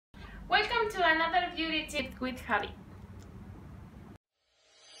Welcome to another beauty tip with Javi.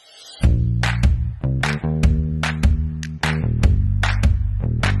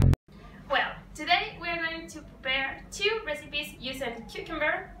 Well, today we are going to prepare 2 recipes using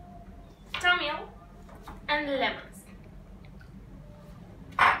cucumber, tomilk, and lemons.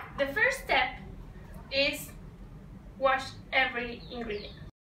 The first step is wash every ingredient.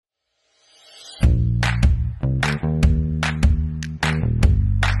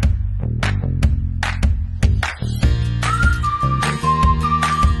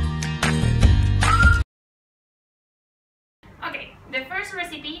 Okay, the first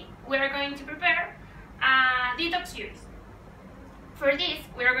recipe we are going to prepare detox juice. For this,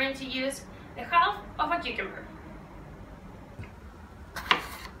 we are going to use the half of a cucumber.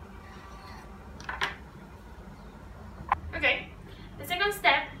 Okay, the second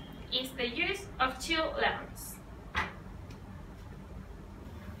step is the use of 2 lemons.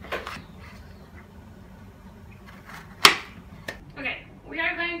 Okay, we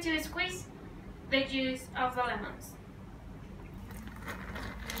are going to squeeze the juice of the lemons.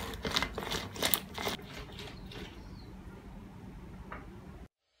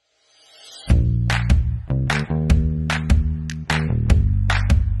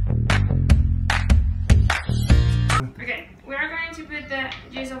 Okay, we are going to put the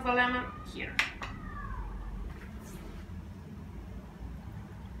juice of the lemon here.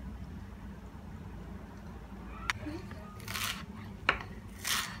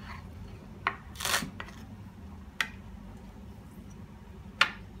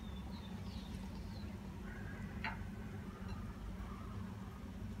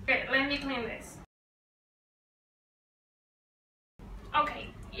 Okay, let me clean this.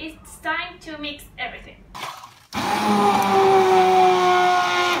 Okay, it's time to mix everything.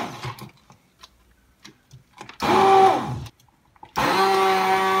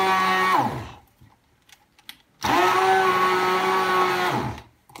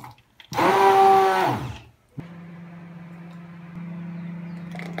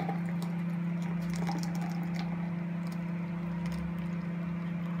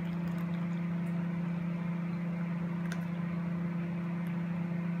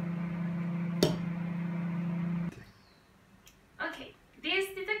 Okay, this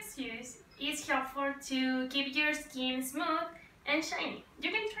detox juice is helpful to keep your skin smooth and shiny.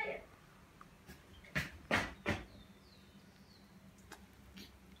 You can try it.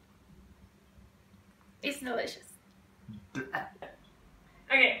 It's delicious.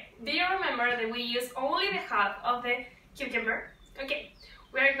 Okay, do you remember that we used only the half of the cucumber? Okay,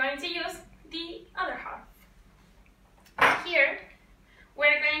 we are going to use the other half. Here, we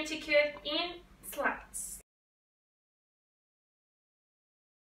are going to cut in slices.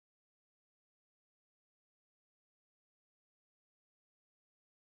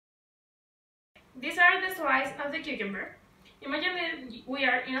 These are the slices of the cucumber. Imagine that we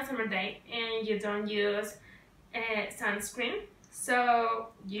are in a summer day and you don't use sunscreen, so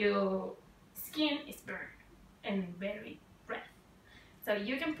your skin is burned and very red. So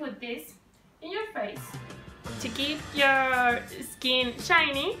you can put this in your face to keep your skin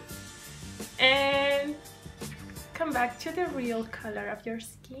shiny and come back to the real color of your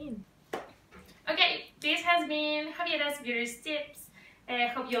skin. Okay, this has been Javiera's Beauty Tips.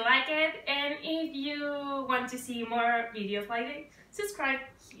 Hope you like it, and if you want to see more videos like this, subscribe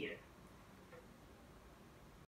here.